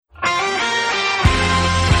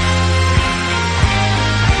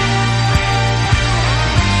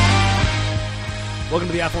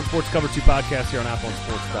to the Athlon Sports Cover 2 podcast here on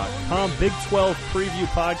AthlonSports.com. Big 12 preview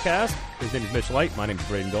podcast. His name is Mitch Light. My name is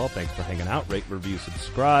Braden Dahl. Thanks for hanging out. Rate, review,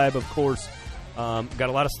 subscribe, of course. Got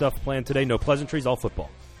a lot of stuff planned today. No pleasantries, all football.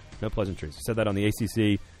 No pleasantries. I said that on the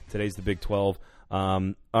ACC. Today's the Big 12.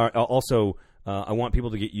 Also, I want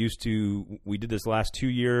people to get used to, we did this last 2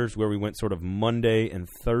 years where we went sort of Monday and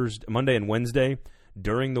Wednesday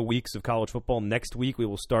during the weeks of college football. Next week we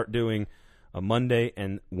will start doing a Monday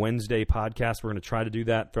and Wednesday podcast. We're going to try to do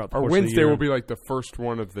that throughout the course of the year. Wednesday will be like the first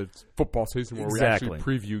one of the football season where we actually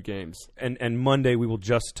preview games. And Monday we will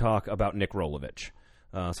just talk about Nick Rolovich.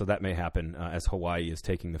 So that may happen as Hawaii is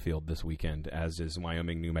taking the field this weekend, as is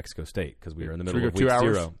Wyoming, New Mexico State, because we are in the middle of week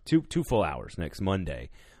 0. Two full hours next Monday.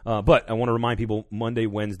 But I want to remind people, Monday,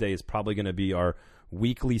 Wednesday is probably going to be our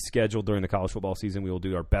weekly schedule during the college football season. We will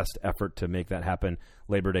do our best effort to make that happen.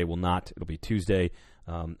 Labor Day will not. It'll be Tuesday.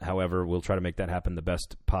 However, we'll try to make that happen the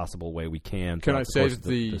best possible way we can. Can I say that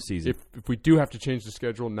the season? If we do have to change the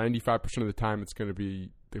schedule, 95% of the time it's going to be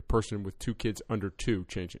the person with 2 kids under 2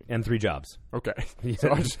 changing. And 3 jobs. Okay.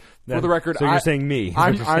 So for the record, so you're saying me.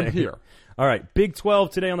 I'm here. All right. Big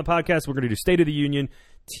 12 today on the podcast. We're going to do State of the Union.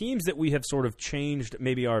 Teams that we have sort of changed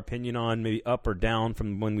maybe our opinion on, maybe up or down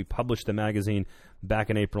from when we published the magazine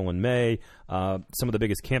back in April and May. Some of the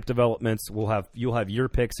biggest camp developments. You'll have your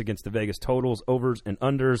picks against the Vegas totals, overs, and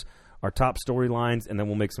unders, our top storylines, and then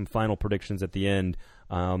we'll make some final predictions at the end.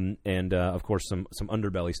 Of course, some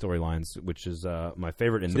underbelly storylines, which is my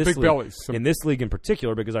favorite in this league. Bellies. In this league in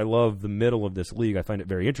particular, because I love the middle of this league. I find it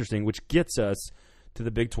very interesting, which gets us to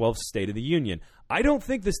the Big 12 State of the Union. I don't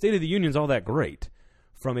think the State of the Union is all that great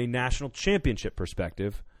from a national championship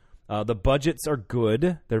perspective. The budgets are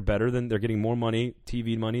good. They're getting more money,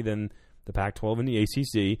 TV money, than the Pac-12 and the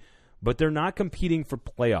ACC, but they're not competing for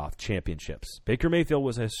playoff championships. Baker Mayfield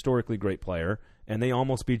was a historically great player, and they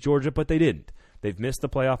almost beat Georgia, but they didn't. They've missed the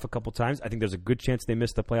playoff a couple times. I think there's a good chance they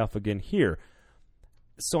miss the playoff again here.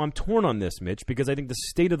 So I'm torn on this, Mitch, because I think the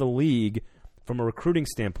state of the league from a recruiting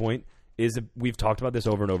standpoint we've talked about this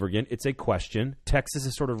over and over again. It's a question. Texas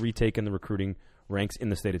has sort of retaken the recruiting ranks in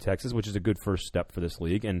the state of Texas, which is a good first step for this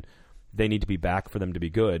league, and they need to be back for them to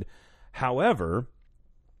be good. However,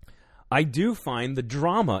 I do find the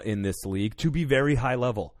drama in this league to be very high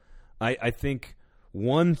level. I think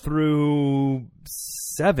 1 through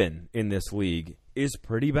 7 in this league is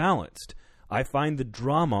pretty balanced. I find the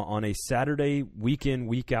drama on a Saturday, week in,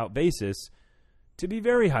 week out basis to be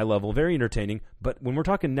very high level, very entertaining. But when we're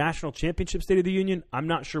talking national championship State of the Union, I'm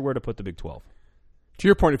not sure where to put the Big 12. To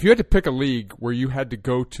your point, if you had to pick a league where you had to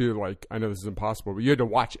go to, like, I know this is impossible, but you had to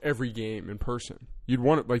watch every game in person, you'd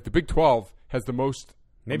want it, like, the Big 12 has the most.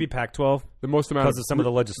 Maybe Pac-12. The most amount because of some of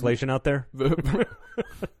the legislation out there.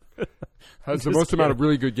 Has the most amount of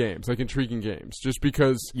really good games, like intriguing games, just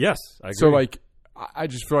because. Yes, I agree. So, like, I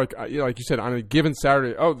just feel like, like you said, on a given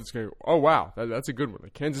Saturday, wow, that's a good one.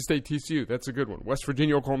 Like Kansas State, TCU, that's a good one. West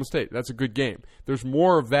Virginia, Oklahoma State, that's a good game. There's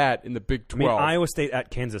more of that in the Big 12. I mean, Iowa State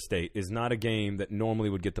at Kansas State is not a game that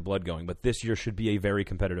normally would get the blood going, but this year should be a very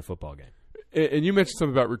competitive football game. And you mentioned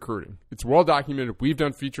something about recruiting. It's well documented. We've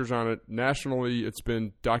done features on it. Nationally, it's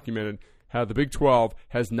been documented how the Big 12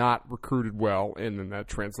 has not recruited well, and then that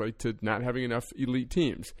translates to not having enough elite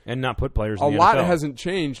teams. And not put players in the NFL. A lot hasn't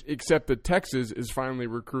changed, except that Texas is finally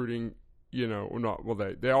recruiting,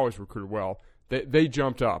 they always recruited well. They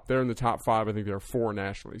jumped up. They're in the top 5. I think there are 4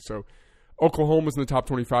 nationally. So Oklahoma's in the top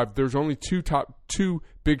 25. There's only two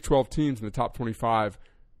Big 12 teams in the top 25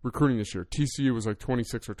 recruiting this year. TCU was like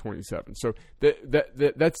 26 or 27. So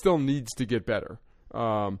that still needs to get better.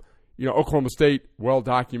 Oklahoma State, well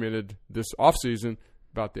documented this offseason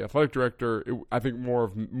about the athletic director. I think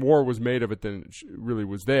more was made of it than it really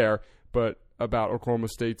was there, but about Oklahoma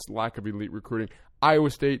State's lack of elite recruiting. Iowa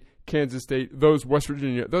State, Kansas State, those West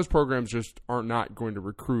Virginia, those programs just are not going to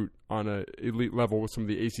recruit on an elite level with some of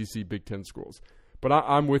the ACC Big Ten schools. But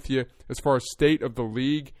I'm with you. As far as state of the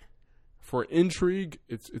league, for intrigue,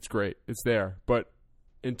 it's great. It's there. But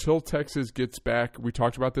until Texas gets back, we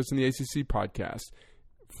talked about this in the ACC podcast,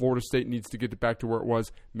 Florida State needs to get it back to where it was,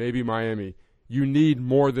 maybe Miami. You need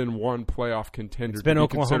more than one playoff contender. It's been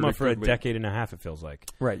Oklahoma for a decade and a half, it feels like.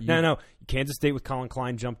 Right. No. Kansas State with Colin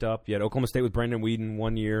Klein jumped up. You had Oklahoma State with Brandon Weeden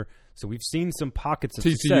 1 year. So we've seen some pockets of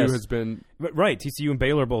success. TCU has been. Right. TCU and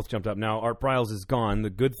Baylor both jumped up. Now, Art Briles is gone. The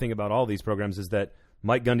good thing about all these programs is that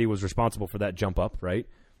Mike Gundy was responsible for that jump up, right?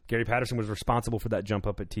 Gary Patterson was responsible for that jump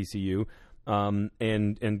up at TCU.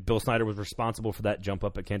 And Bill Snyder was responsible for that jump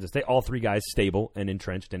up at Kansas State. All 3 guys stable and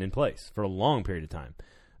entrenched and in place for a long period of time.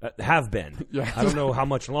 Have been. Yeah. I don't know how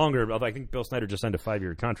much longer. I think Bill Snyder just signed a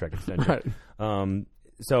 5-year contract extension. Right.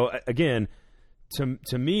 So, again,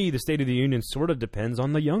 to me, the State of the Union sort of depends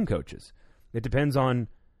on the young coaches. It depends on,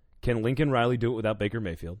 can Lincoln Riley do it without Baker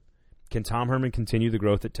Mayfield? Can Tom Herman continue the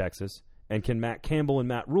growth at Texas? And can Matt Campbell and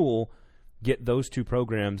Matt Rule get those two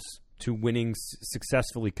programs to winning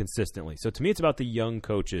successfully, consistently? So to me, it's about the young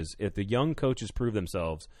coaches. If the young coaches prove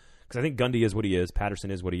themselves, because I think Gundy is what he is,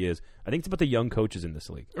 Patterson is what he is, I think it's about the young coaches in this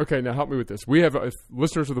league. Okay, now help me with this. We have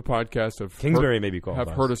listeners of the podcast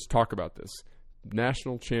have heard us talk about this.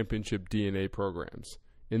 National championship DNA programs.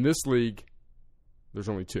 In this league, there's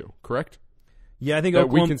only 2, correct? Yeah, I think that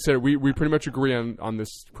we consider. We pretty much agree on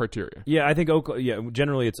this criteria. Yeah, I think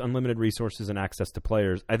generally it's unlimited resources and access to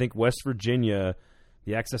players. I think West Virginia,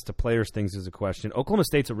 the access to players things is a question. Oklahoma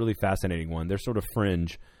State's a really fascinating one. They're sort of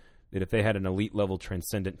fringe. That if they had an elite level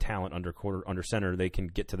transcendent talent under center, they can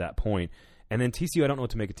get to that point. And then TCU, I don't know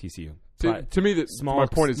what to make of TCU. To me, my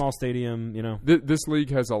point is small stadium. This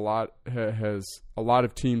league has a lot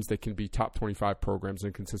of teams that can be top 25 programs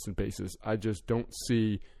on a consistent basis. I just don't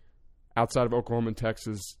see, outside of Oklahoma and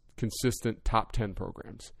Texas, consistent top 10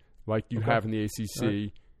 programs like you have in the ACC,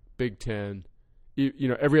 right. Big Ten,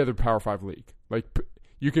 every other Power 5 league. Like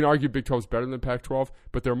you can argue Big 12 is better than the Pac-12,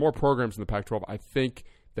 but there are more programs in the Pac-12. I think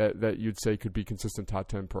that you'd say could be consistent top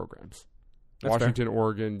 10 programs. That's Washington, fair.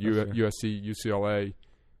 Oregon, USC, UCLA.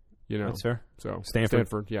 That's fair. So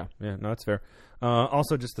Stanford, yeah. No, that's fair.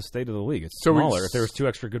 Also, just the state of the league. It's smaller. If there was 2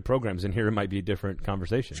 extra good programs in here, it might be a different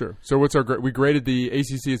conversation. Sure. So what's our grade? We graded the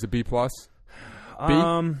ACC as a B+.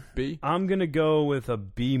 B? I'm going to go with a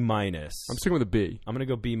B-. I'm sticking with a B. I'm going to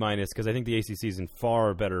go B- because I think the ACC is in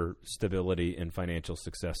far better stability and financial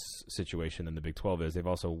success situation than the Big 12 is. They've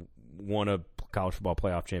also won a college football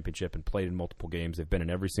playoff championship and played in multiple games. They've been in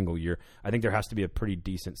every single year. I think there has to be a pretty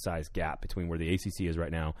decent sized gap between where the ACC is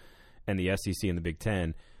right now and the SEC and the Big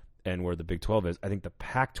 10 and where the Big 12 is. I think the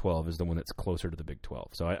Pac-12 is the one that's closer to the Big 12.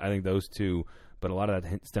 So I think those two, but a lot of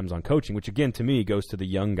that stems on coaching, which again, to me, goes to the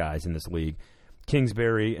young guys in this league.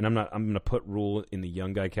 Kingsbury, and I'm going to put Rule in the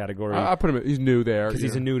young guy category. I put him. He's new there because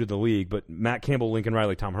he's new to the league. But Matt Campbell, Lincoln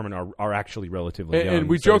Riley, Tom Herman are actually relatively young. And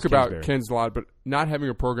we joke about Kansas a lot, but not having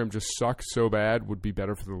a program just suck so bad would be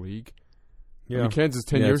better for the league. Yeah, I mean, Kansas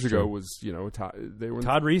 10 years ago was they were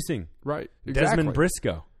Todd Reesing, right? Exactly. Desmond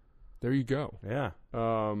Briscoe. There you go. Yeah,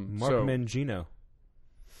 Mark Mangino.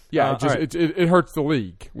 Yeah, it hurts the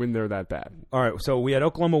league when they're that bad. All right, so we had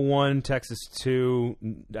Oklahoma 1, Texas 2.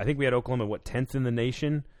 I think we had Oklahoma, 10th in the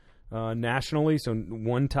nation nationally, so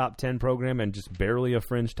 1 top 10 program and just barely a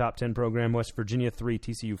fringe top 10 program. West Virginia 3,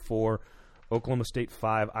 TCU 4, Oklahoma State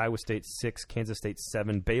 5, Iowa State 6, Kansas State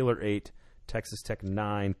 7, Baylor 8, Texas Tech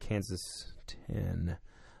 9, Kansas 10.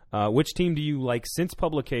 Which team do you like since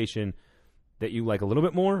publication that you like a little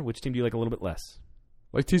bit more? Which team do you like a little bit less?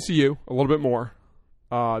 Like TCU, a little bit more.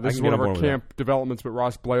 This is one of our camp developments, but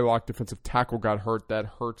Ross Blaylock, defensive tackle, got hurt. That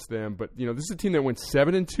hurts them. But, this is a team that went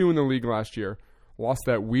 7-2 in the league last year, lost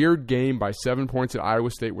that weird game by 7 points at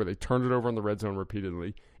Iowa State where they turned it over in the red zone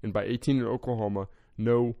repeatedly, and by 18 in Oklahoma.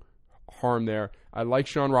 No harm there. I like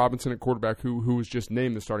Sean Robinson at quarterback, who was just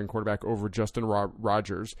named the starting quarterback over Justin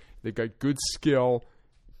Rogers. They've got good skill,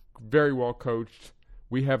 very well coached.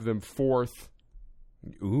 We have them 4th.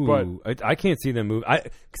 Ooh, but I can't see them move.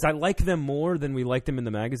 Because I like them more than we liked them in the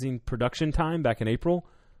magazine production time back in April,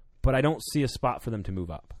 but I don't see a spot for them to move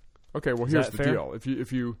up. Okay, well, here's the deal.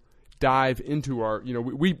 If you dive into our,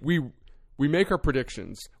 we make our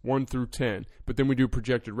predictions 1 through 10, but then we do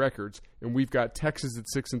projected records, and we've got Texas at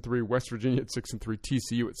 6-3, West Virginia at 6-3,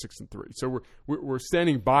 TCU at 6-3. So we're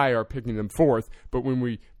standing by our picking them 4th, but when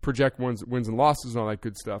we project wins and losses and all that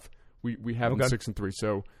good stuff, we have them 6-3.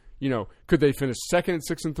 So. Could they finish second at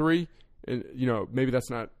 6-3? And maybe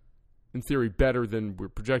that's not, in theory, better than we're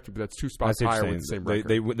projected, but that's 2 spots higher with the same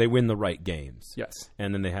record. They win the right games. Yes,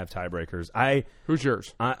 and then they have tiebreakers. Who's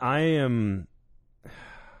yours? I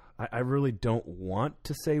really don't want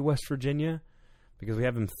to say West Virginia because we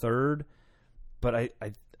have them 3rd, but I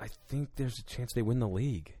think there's a chance they win the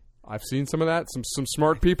league. I've seen some of that. Some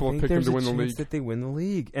smart people have picked them to win the league. There's a chance that they win the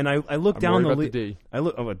league, and I look down the league. The D.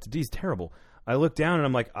 The D's terrible. I look down and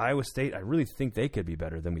I'm like, Iowa State, I really think they could be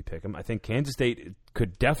better than we pick them. I think Kansas State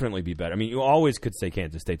could definitely be better. I mean, you always could say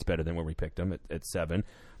Kansas State's better than where we picked them at 7.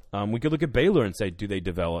 We could look at Baylor and say, do they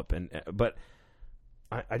develop? But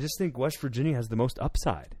I just think West Virginia has the most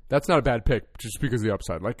upside. That's not a bad pick, just because of the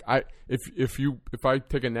upside. Like if I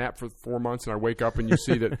take a nap for 4 months and I wake up and you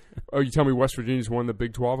see that, you tell me West Virginia's won the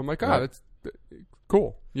Big 12, I'm like, that's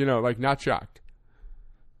cool. Not shocked.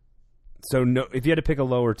 So no, if you had to pick a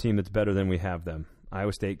lower team that's better than we have them,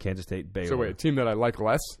 Iowa State, Kansas State, Baylor. So wait, a team that I like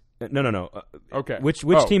less? No. Okay. Which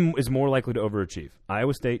team is more likely to overachieve?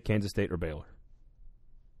 Iowa State, Kansas State, or Baylor?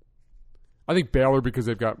 I think Baylor because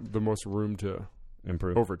they've got the most room to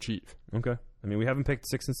improve, overachieve. Okay. I mean, we haven't picked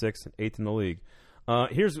 6-6, 8th in the league.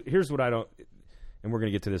 Here's what I don't, and we're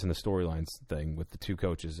going to get to this in the storylines thing with the two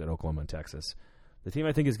coaches at Oklahoma and Texas. The team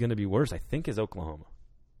I think is going to be worse, I think, is Oklahoma.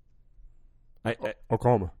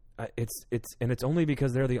 Oklahoma. It's only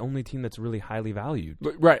because they're the only team that's really highly valued.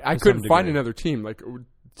 Right. I couldn't find another team.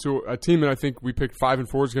 So a team that I think we picked 5 and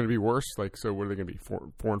 4 is going to be worse. So what are they going to be?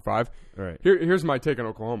 4 and 5? Right. Here's my take on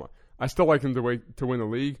Oklahoma. I still like them to win the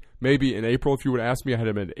league. Maybe in April, if you would ask me, I had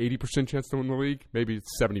them at an 80% chance to win the league. Maybe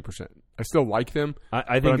it's 70%. I still like them.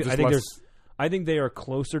 I think they are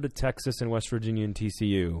closer to Texas and West Virginia and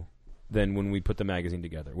TCU than when we put the magazine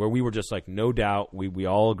together, where we were just like, no doubt, we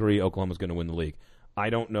all agree Oklahoma's going to win the league. I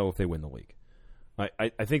don't know if they win the league.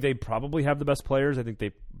 I think they probably have the best players. I think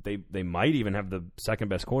they might even have the second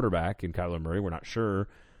best quarterback in Kyler Murray. We're not sure.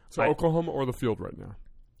 So Oklahoma or the field right now?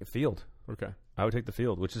 The field. Okay. I would take the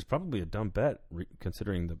field, which is probably a dumb bet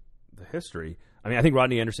considering the history. I mean, I think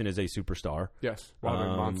Rodney Anderson is a superstar. Yes.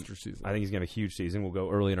 Monster season. I think he's going to have a huge season. We'll go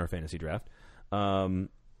early in our fantasy draft.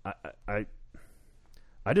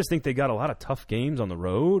 I just think they got a lot of tough games on the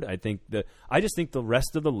road. I just think the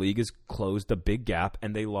rest of the league has closed a big gap,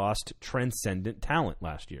 and they lost transcendent talent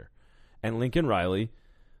last year. And Lincoln Riley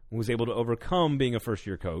was able to overcome being a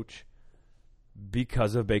first-year coach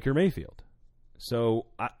because of Baker Mayfield. So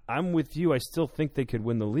I'm with you. I still think they could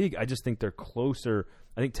win the league. I just think they're closer.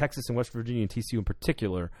 I think Texas and West Virginia and TCU in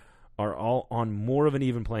particular are all on more of an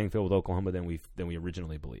even playing field with Oklahoma than we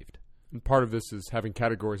originally believed. And part of this is having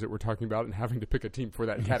categories that we're talking about and having to pick a team for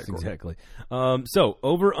that category. Exactly. So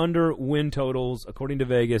over/under win totals according to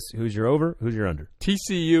Vegas. Who's your over? Who's your under?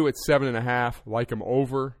 TCU at 7.5. Like them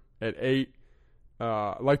over at 8.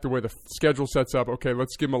 Like the way the schedule sets up. Okay,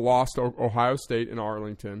 let's give them a loss to Ohio State in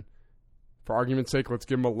Arlington. For argument's sake, let's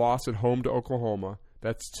give them a loss at home to Oklahoma.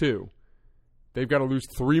 That's 2. They've got to lose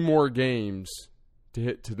 3 more games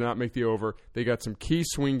to not make the over. They got some key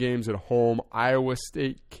swing games at home: Iowa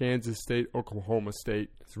State, Kansas State, Oklahoma State.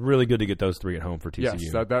 It's really good to get those 3 at home for TCU.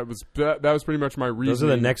 Yes, that was pretty much my reason. Those are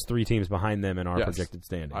the next 3 teams behind them in our projected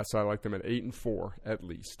standing. So I like them at 8 and 4 at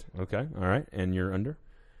least. Okay, all right, and you're under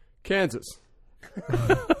Kansas.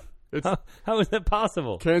 How is that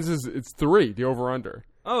possible? Kansas, it's 3. The over under.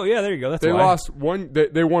 Oh yeah, there you go. That's they why. lost one.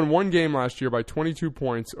 They won one game last year by 22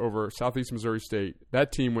 points over Southeast Missouri State.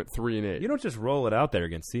 That team went 3 and 8. You don't just roll it out there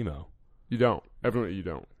against SEMO. You don't. Evidently, you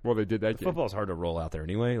don't. Well, they did that game. Football's hard to roll out there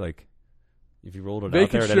anyway. Like if you rolled it they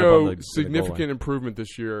out there, could show significant improvement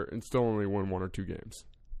this year and still only win 1 or 2 games.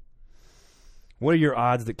 What are your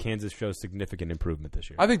odds that Kansas shows significant improvement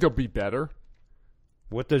this year? I think they'll be better.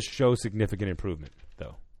 What does show significant improvement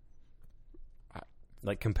though?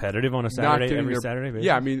 Like competitive on a Saturday, every Saturday? Basis?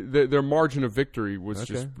 Yeah, I mean, their margin of victory was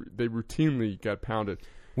just – they routinely got pounded.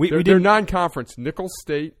 They're non-conference. Nicholls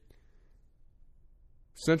State,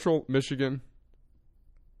 Central Michigan,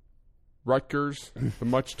 Rutgers, the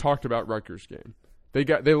much-talked-about Rutgers game.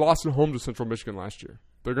 They lost at home to Central Michigan last year.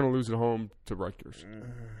 They're going to lose at home to Rutgers.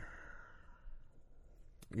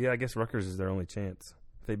 Yeah, I guess Rutgers is their only chance.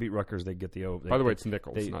 If they beat Rutgers, they get the over. By the way, it's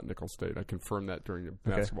Nicholls, not Nicholls State. I confirmed that during the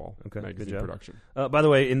basketball magazine production. By the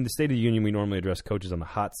way, in the State of the Union, we normally address coaches on the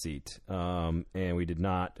hot seat, and we did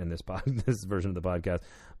not in this this version of the podcast.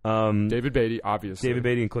 David Beatty, obviously. David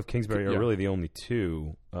Beatty and Cliff Kingsbury are really the only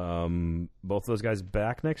 2. Both of those guys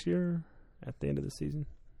back next year at the end of the season?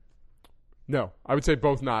 No, I would say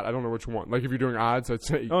both not. I don't know which one. Like if you're doing odds, I'd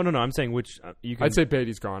say. Oh no, I'm saying which. I'd say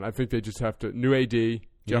Beatty's gone. I think they just have to new AD.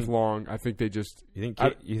 Jeff Long, I think they just. You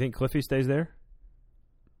think Cliffy stays there?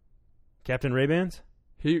 Captain Ray-Bans?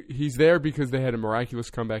 He's there because they had a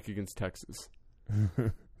miraculous comeback against Texas,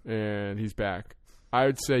 and he's back. I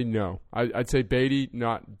would say no. I'd say Beatty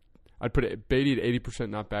not. I'd put Beatty at 80%,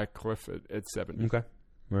 not back. Cliff at 70%. Okay,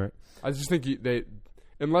 all right. I just think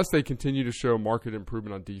unless they continue to show market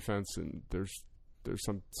improvement on defense, and there's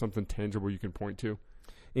something tangible you can point to.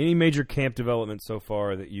 Any major camp developments so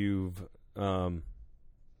far that you've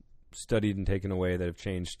studied and taken away that have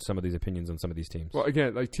changed some of these opinions on some of these teams? Well,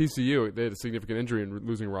 again, like TCU, they had a significant injury in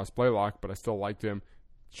losing Ross Blaylock, but I still liked him.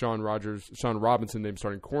 Sean Robinson named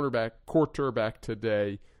starting quarterback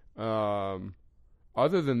today.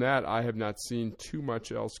 Other than that, I have not seen too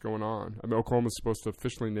much else going on. I mean, Oklahoma's supposed to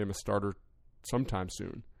officially name a starter sometime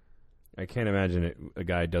soon. I can't imagine a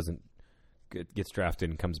guy gets drafted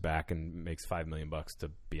and comes back and makes $5 million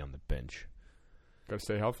to be on the bench. Got to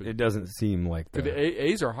stay healthy. It doesn't seem like the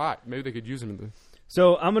A's are hot. Maybe they could use them in the.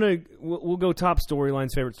 So we'll go top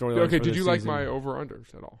storylines, favorite storylines. Okay, did you like my over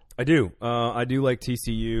unders at all? I do. I do like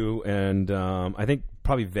TCU, and I think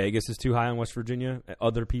probably Vegas is too high on West Virginia.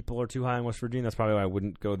 Other people are too high on West Virginia. That's probably why I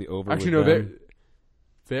wouldn't go the over. Actually, with no, them.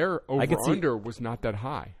 their over-under was not that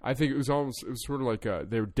high. I think it was sort of like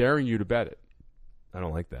they were daring you to bet it. I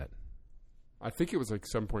don't like that. I think it was like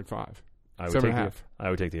 7.5. I would 7.5. I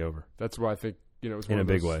would take the over. That's why I think, it was in one a of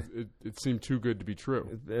big those, way. It seemed too good to be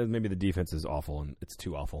true. Maybe the defense is awful and it's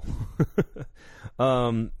too awful.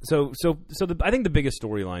 I think the biggest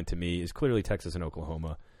storyline to me is clearly Texas and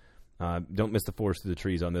Oklahoma. Don't miss the forest through the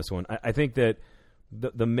trees on this one. I think that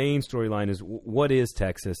the main storyline is what is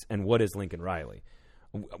Texas and what is Lincoln Riley.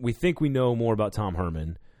 We think we know more about Tom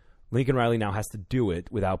Herman. Lincoln Riley now has to do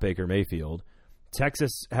it without Baker Mayfield.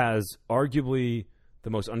 Texas has arguably the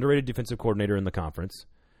most underrated defensive coordinator in the conference.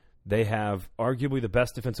 They have arguably the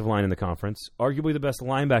best defensive line in the conference, arguably the best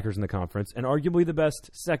linebackers in the conference, and arguably the best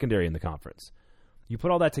secondary in the conference. You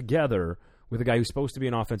put all that together with a guy who's supposed to be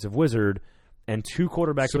an offensive wizard and two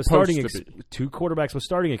quarterbacks with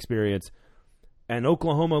starting experience, and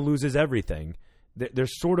Oklahoma loses everything.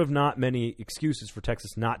 There's sort of not many excuses for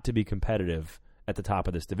Texas not to be competitive at the top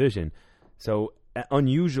of this division. So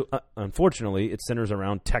unfortunately, it centers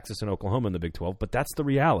around Texas and Oklahoma in the Big 12, but that's the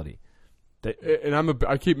reality. And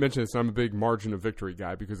I keep mentioning this. I'm a big margin of victory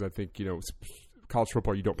guy because I think college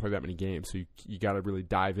football you don't play that many games, so you got to really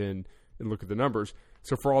dive in and look at the numbers.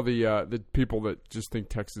 So for all the people that just think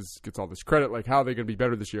Texas gets all this credit, like how are they going to be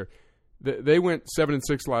better this year? They went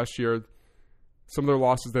 7-6 last year. Some of their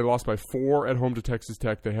losses, they lost by 4 at home to Texas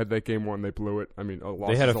Tech. They had that game won. They blew it. I mean,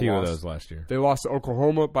 they had a few of those last year. They lost to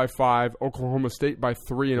Oklahoma by 5, Oklahoma State by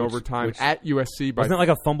 3 in overtime, at USC by... Wasn't it like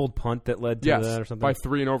a fumbled punt that led to that or something? By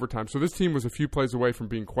 3 in overtime. So this team was a few plays away from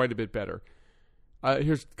being quite a bit better.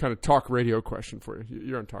 Here's kind of talk radio question for you.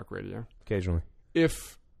 You're on talk radio. Occasionally.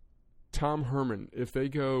 If Tom Herman, if they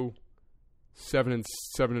go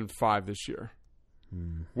 7-5 this year,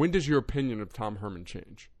 when does your opinion of Tom Herman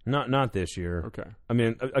change? Not this year. Okay. I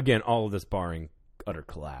mean, again, all of this barring utter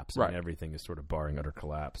collapse. Right. I mean, everything is sort of barring utter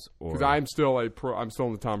collapse. Because I'm still in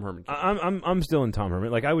the Tom Herman camp. I'm still in Tom Herman.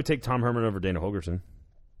 Like I would take Tom Herman over Dana Holgerson.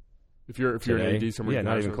 If you're an AD somewhere,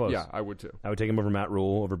 not even close. Yeah, I would too. I would take him over Matt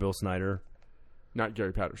Rule, over Bill Snyder. Not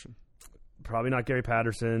Gary Patterson. Probably not Gary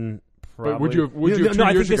Patterson. But would you have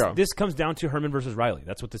 2 years ago? This comes down to Herman versus Riley.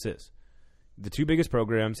 That's what this is. The two biggest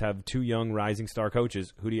programs have 2 young rising star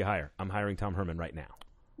coaches. Who do you hire? I'm hiring Tom Herman right now.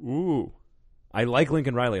 Ooh. I like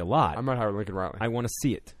Lincoln Riley a lot. I might hire Lincoln Riley. I want to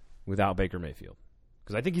see it without Baker Mayfield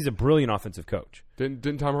because I think he's a brilliant offensive coach.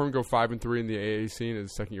 Didn't Tom Herman go 5-3 in the AAC in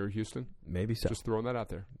his second year at Houston? Maybe so. Just throwing that out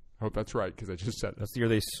there. I hope that's right because I just said it. That's the year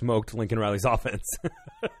they smoked Lincoln Riley's offense.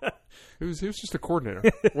 He was just a coordinator.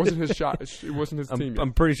 It wasn't his shot. It wasn't his team.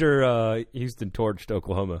 I'm pretty sure Houston torched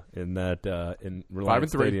Oklahoma in that in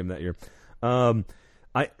Reliance Stadium that year.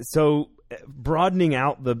 So broadening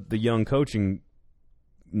out the young coaching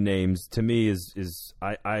names to me is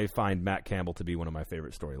I find Matt Campbell to be one of my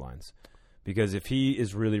favorite storylines because if he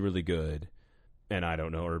is really, really good, and I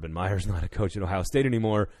don't know, Urban Meyer's not a coach at Ohio State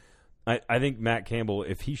anymore, I think Matt Campbell,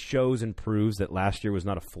 if he shows and proves that last year was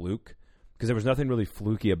not a fluke, because there was nothing really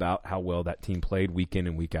fluky about how well that team played week in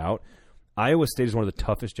and week out. Iowa State is one of the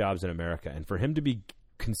toughest jobs in America, and for him to be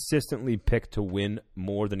consistently picked to win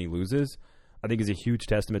more than he loses, I think is a huge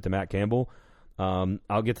testament to Matt Campbell.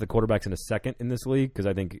 I'll get to the quarterbacks in a second in this league because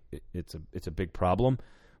I think it's a big problem.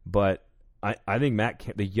 But I think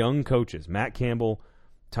the young coaches, Matt Campbell,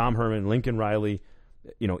 Tom Herman, Lincoln Riley,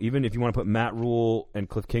 even if you want to put Matt Rule and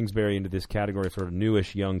Cliff Kingsbury into this category of sort of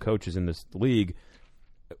newish young coaches in this league,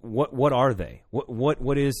 what are they?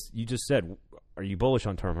 What is, you just said, are you bullish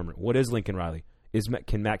on Tom Herman? What is Lincoln Riley?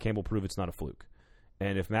 Can Matt Campbell prove it's not a fluke?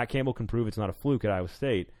 And if Matt Campbell can prove it's not a fluke at Iowa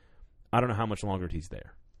State, I don't know how much longer he's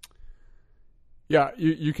there. Yeah,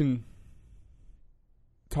 you can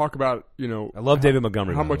talk about, I love David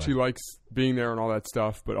Montgomery. How much he likes being there and all that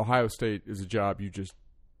stuff, but Ohio State is a job you just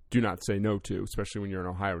do not say no to, especially when you're an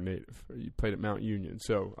Ohio native. You played at Mount Union.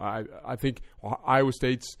 So I think Iowa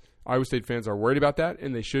State fans are worried about that,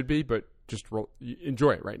 and they should be, but just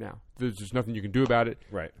enjoy it right now. There's just nothing you can do about it.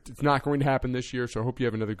 Right. It's not going to happen this year, so I hope you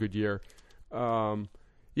have another good year.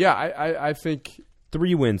 I think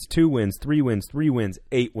 3 wins, 2 wins, 3 wins, 3 wins,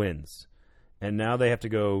 8 wins. And now they have to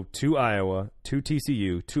go to Iowa, to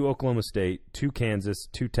TCU, to Oklahoma State, to Kansas,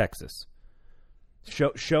 to Texas.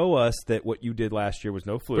 Show us that what you did last year was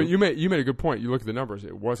no fluke. But you made a good point. You look at the numbers;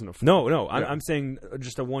 it wasn't a fluke. No. Yeah. I'm saying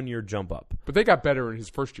just a 1-year jump up. But they got better in his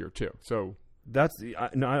first year too. So I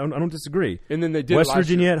don't disagree. And then they did West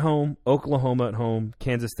Virginia at home, Oklahoma at home,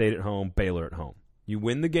 Kansas State at home, Baylor at home. You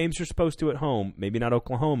win the games you're supposed to at home. Maybe not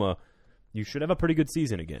Oklahoma. You should have a pretty good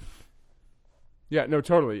season again. Yeah, no,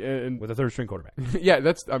 totally. And with a third string quarterback. Yeah,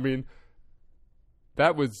 that's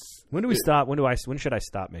that was When do we stop? When should I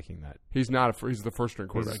stop making that? He's not he's the first string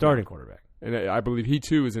quarterback. He's a starting quarterback. And I believe he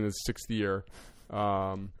too is in his 6th year.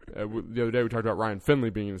 The other day we talked about Ryan Finley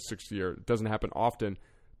being in his 6th year. It doesn't happen often,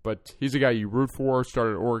 but he's a guy you root for.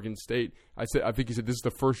 Started at Oregon State. I think he said this is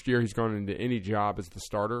the first year he's gone into any job as the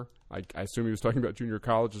starter. I assume he was talking about junior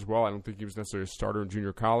college as well. I don't think he was necessarily a starter in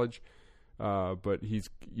junior college, but he's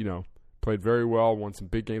played very well. Won some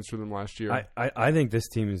big games for them last year. I think this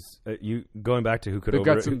team is going back to who could. They've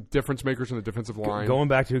got some difference makers on the defensive line. Going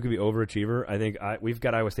back to who could be overachiever. I think we've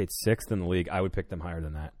got Iowa State 6th in the league. I would pick them higher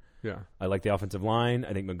than that. Yeah, I like the offensive line.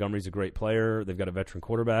 I think Montgomery's a great player. They've got a veteran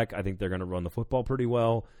quarterback. I think they're going to run the football pretty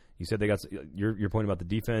well. You said they got your point about the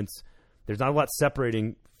defense. There's not a lot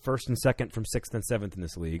separating first and second from 6th and 7th in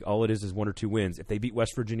this league. All it is 1 or 2 wins. If they beat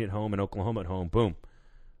West Virginia at home and Oklahoma at home, boom.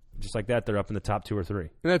 Just like that, they're up in the top 2 or 3.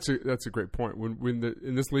 And that's a great point.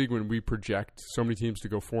 In this league, when we project so many teams to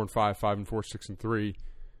go 4-5, 5-4, 6-3,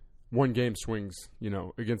 one game swings.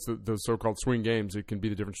 Against those so-called swing games, it can be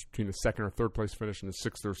the difference between a 2nd or 3rd place finish and a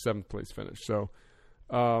 6th or 7th place finish. So,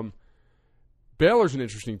 Baylor's an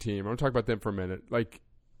interesting team. I'm going to talk about them for a minute. Like,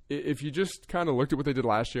 if you just kind of looked at what they did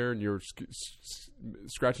last year and you're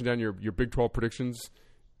scratching down your Big 12 predictions,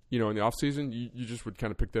 in the offseason, you just would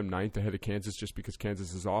kind of pick them 9th ahead of Kansas just because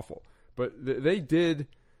Kansas is awful. But they did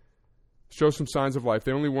show some signs of life.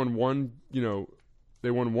 They only won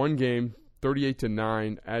they won one game,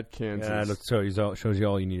 38-9 at Kansas. Yeah, that shows you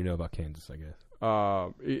all you need to know about Kansas, I guess.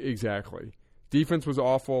 Exactly. Defense was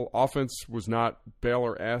awful. Offense was not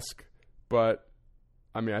Baylor-esque, but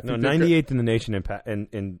I think 98th in the nation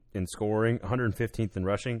in scoring, 115th in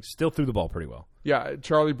rushing. Still threw the ball pretty well. Yeah,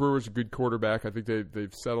 Charlie Brewer's a good quarterback. I think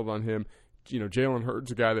they've settled on him. Jalen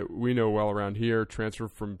Hurts, a guy that we know well around here,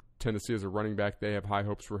 transferred from Tennessee as a running back. They have high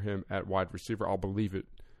hopes for him at wide receiver. I'll believe it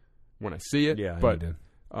when I see it. Yeah, but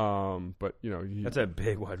that's a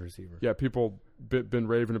big wide receiver. Yeah, people been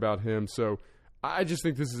raving about him. So I just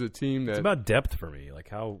think this is a team that it's about depth for me.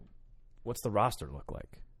 Like what's the roster look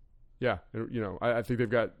like? Yeah, I think they've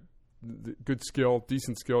got good skill,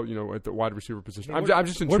 decent skill, at the wide receiver position. I'm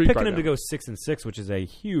just intrigued. We're picking by them to go 6-6, which is a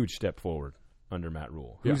huge step forward under Matt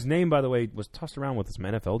Rule, whose Yeah. name, by the way, was tossed around with some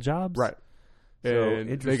NFL jobs. Right. So,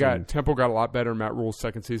 And Temple got a lot better in Matt Rule's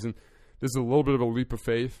second season. This is a little bit of a leap of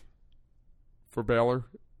faith for Baylor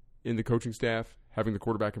in the coaching staff, having the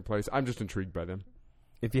quarterback in place. I'm just intrigued by them.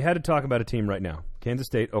 If you had to talk about a team right now, Kansas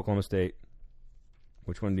State, Oklahoma State,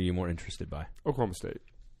 which one are you more interested by? Oklahoma State.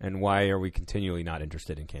 And why are we continually not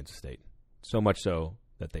interested in Kansas State? So much so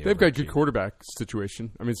that they've got a good quarterback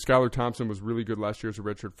situation. I mean, Skylar Thompson was really good last year as a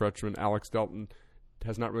redshirt freshman. Alex Delton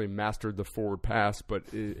has not really mastered the forward pass, but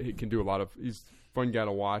he can do a lot of. He's a fun guy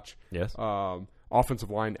to watch. Yes. Offensive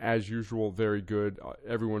line, as usual, very good.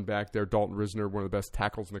 Everyone back there. Dalton Risner, one of the best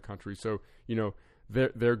tackles in the country. So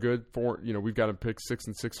they're good. We've got them picked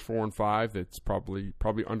 6-6, 4-5. That's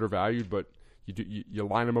probably undervalued, but. You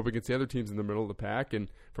line them up against the other teams in the middle of the pack, and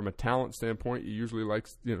from a talent standpoint, you usually like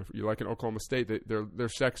an Oklahoma State. They're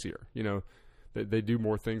sexier. They do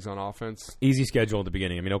more things on offense. Easy schedule at the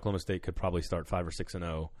beginning. I mean, Oklahoma State could probably start 5 or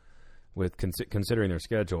 6-0 with considering their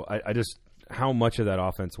schedule. I just how much of that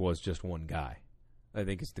offense was just one guy, I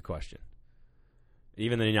think is the question.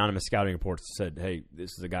 Even the anonymous scouting reports said, "Hey,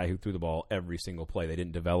 this is a guy who threw the ball every single play. They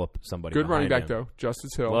didn't develop somebody." Good running back him. though,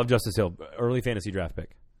 Justice Hill. Love Justice Hill, early fantasy draft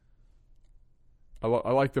pick. I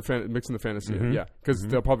like the mixing the fantasy, yeah, because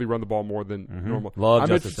they'll probably run the ball more than normal. Love I'm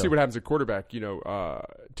Justice interested to see what happens at quarterback.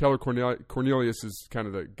 Taylor Cornelius is kind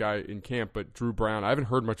of the guy in camp, but Drew Brown, I haven't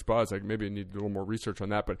heard much buzz. Maybe I need a little more research on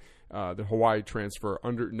that. But the Hawaii transfer,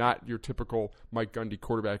 not your typical Mike Gundy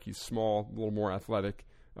quarterback. He's small, a little more athletic.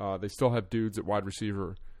 They still have dudes at wide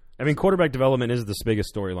receiver. I mean, quarterback development is the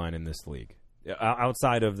biggest storyline in this league,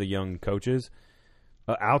 outside of the young coaches.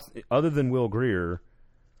 Other than Will Grier.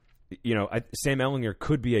 Sam Ehlinger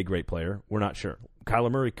could be a great player. We're not sure. Kyler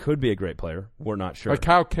Murray could be a great player. We're not sure.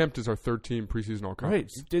 Kyle Kempt is our third team preseason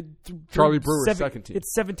all-conference. Right. Charlie Brewer second team.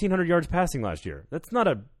 It's 1,700 yards passing last year. That's not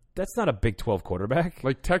a Big 12 quarterback.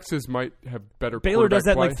 Like Texas might have better. Baylor does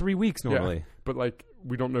that play. in like 3 weeks normally. Yeah, but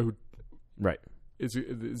we don't know who. Right. Is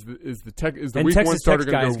the and week Texas one starter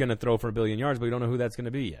guy is going to throw for 1 billion yards, but we don't know who that's going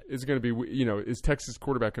to be yet. Is going to be is Texas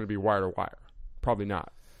quarterback going to be wire to wire? Probably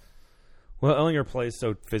not. Well, Ehlinger plays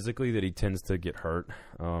so physically that he tends to get hurt.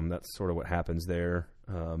 That's sort of what happens there.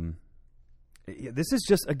 This is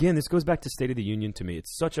just, again, this goes back to State of the Union to me.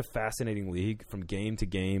 It's such a fascinating league from game to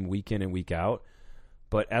game, week in and week out.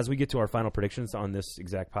 But as we get to our final predictions on this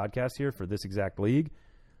exact podcast here for this exact league,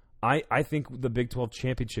 I think the Big 12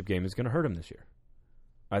 championship game is going to hurt them this year.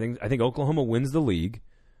 I think Oklahoma wins the league,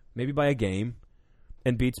 maybe by a game.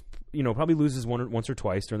 and beats, probably loses once or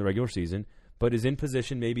twice during the regular season, but is in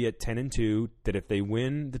position maybe at 10-2 that if they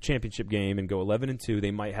win the championship game and go 11-2,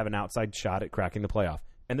 they might have an outside shot at cracking the playoff,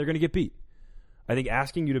 and they're going to get beat. I think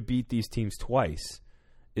asking you to beat these teams twice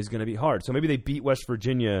is going to be hard. So maybe they beat West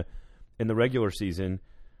Virginia in the regular season,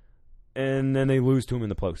 and then they lose to them in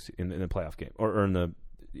the playoff game, or in the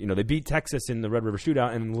they beat Texas in the Red River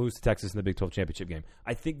Shootout and lose to Texas in the Big 12 championship game.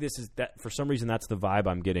 I think this is that for some reason that's the vibe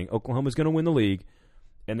I'm getting. Oklahoma's going to win the league,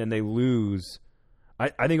 and then they lose.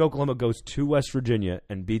 I think Oklahoma goes to West Virginia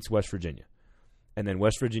and beats West Virginia, and then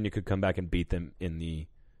West Virginia could come back and beat them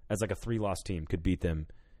as like a 3-loss team could beat them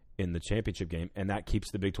in the championship game, and that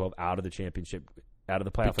keeps the Big 12 out of the championship, out of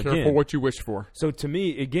the playoff. Be careful again. What you wish for. So to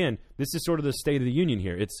me, again, this is sort of the state of the union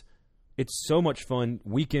here. It's so much fun,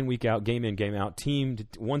 week in, week out, game in, game out, team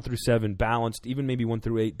 1 through 7 balanced, even maybe 1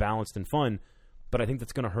 through 8 balanced and fun. But I think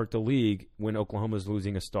that's going to hurt the league when Oklahoma's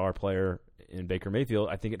losing a star player in Baker Mayfield.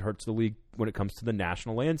 I think it hurts the league when it comes to the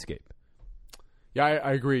national landscape. Yeah,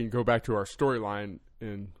 I agree. And go back to our storyline,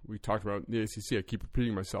 and we talked about the ACC. I keep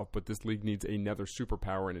repeating myself, but this league needs another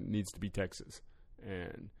superpower, and it needs to be Texas.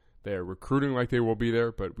 And they're recruiting like they will be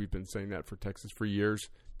there, but we've been saying that for Texas for years.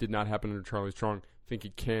 Did not happen under Charlie Strong. I think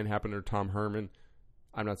it can happen under Tom Herman.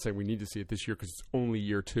 I'm not saying we need to see it this year because it's only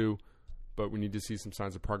year 2, but we need to see some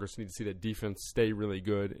signs of progress. We need to see that defense stay really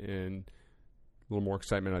good and a little more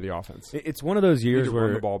excitement out of the offense. It's one of those years where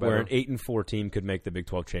an better. 8-4 team could make the Big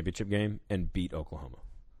 12 championship game and beat Oklahoma.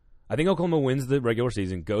 I think Oklahoma wins the regular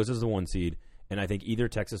season, goes as the 1 seed, and I think either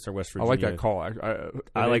Texas or West Virginia. I like that call.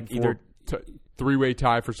 I like either 3-way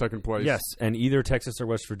tie for second place. Yes, and either Texas or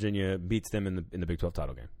West Virginia beats them in the Big 12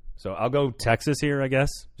 title game. So I'll go Texas here, I guess,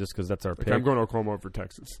 just because that's our pick. I'm going Oklahoma over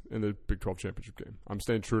Texas in the Big 12 championship game. I'm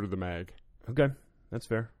staying true to the MAG. Okay, that's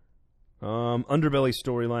fair. Underbelly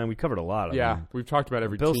storyline, we covered a lot of them. Yeah, we've talked about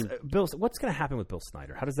every team. What's going to happen with Bill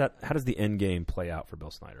Snyder? How does the end game play out for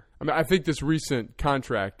Bill Snyder? I mean, I think this recent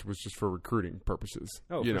contract was just for recruiting purposes.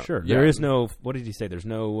 Oh, for sure. Yeah. There is no. What did he say? There's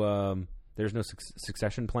no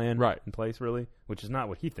succession plan in place, really, which is not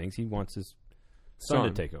what he thinks. He wants his son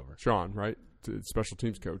to take over. Sean, right? Special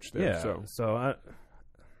teams coach there. Yeah. So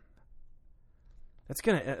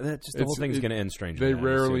the whole thing's gonna end strangely. They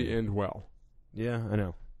rarely end well. Yeah, I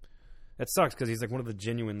know. That sucks because he's like one of the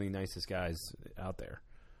genuinely nicest guys out there.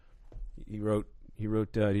 He wrote.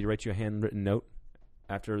 Did he write you a handwritten note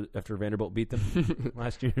after Vanderbilt beat them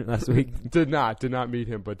last week? Did not meet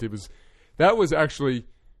him, but that was actually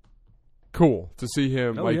cool to see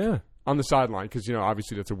him on the sideline because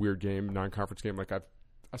obviously that's a weird game, non-conference game. Like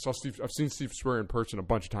I've seen Steve Spurrier in person a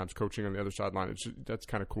bunch of times coaching on the other sideline. That's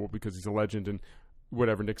kind of cool because he's a legend and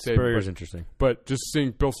whatever. We'ck Saban, Spurrier's interesting, but just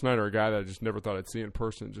seeing Bill Snyder, a guy that I just never thought I'd see in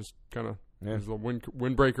person, just kind of his little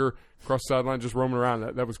windbreaker across the sideline, just roaming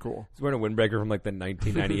around. That was cool. He's wearing a windbreaker from like the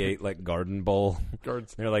 1998 like Garden Bowl.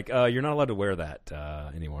 They're like, you're not allowed to wear that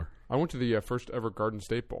anymore. I went to the first ever Garden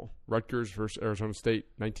State Bowl. Rutgers versus Arizona State,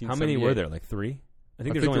 1978. How many were there? Like 3? I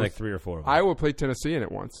think there's only like 3 or 4 of them. Iowa played Tennessee in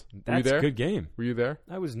it once. That's were you there? A good game. Were you there?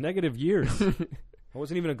 I was negative years. I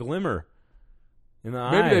wasn't even a glimmer in the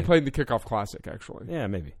eye. Maybe they played in the Kickoff Classic, actually. Yeah,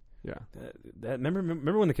 maybe. Yeah.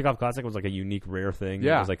 Remember when the Kickoff Classic was like a unique, rare thing?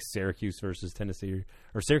 Yeah. It was like Syracuse versus Tennessee.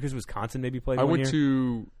 Or Syracuse, Wisconsin maybe played I one went year?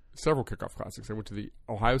 to several Kickoff Classics. I went to the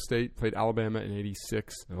Ohio State, played Alabama in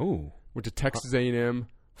 86. Oh. Went to Texas A&M,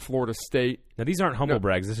 Florida State. Now, these aren't humble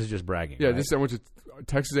brags. This is just bragging. Yeah, right? I went to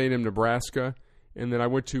Texas A&M, Nebraska. And then I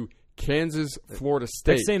went to Kansas, Florida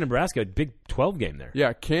State. Texas A&M, Nebraska, Big 12 game there.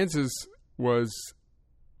 Yeah, Kansas was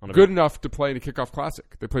good enough to play in a Kickoff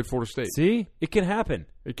Classic. They played Florida State. See? It can happen.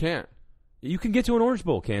 It can. You can get to an Orange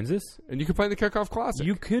Bowl, Kansas. And you can play in the Kickoff Classic.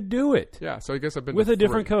 You could do it. Yeah, so I guess I've been with a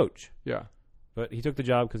different coach. Yeah. But he took the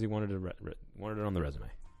job because he wanted it on the resume.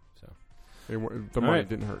 So the money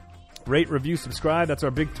didn't hurt. Rate, review, subscribe. That's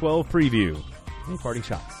our Big 12 preview. Any parting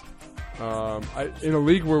shots? In a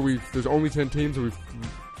league where there's only 10 teams and we've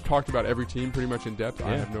talked about every team pretty much in depth,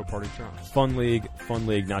 I have no parting shots. Fun league.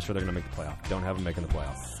 Not sure they're going to make the playoff. Don't have them making the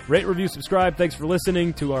playoff. Rate, review, subscribe. Thanks for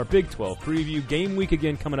listening to our Big 12 preview. Game week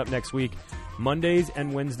again coming up next week. Mondays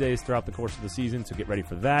and Wednesdays throughout the course of the season, so get ready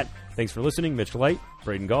for that. Thanks for listening. Mitch Light,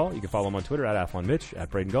 Braden Gall. You can follow him on Twitter at AthlonMitch,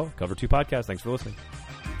 at Braden Gall. Cover 2 Podcast. Thanks for listening.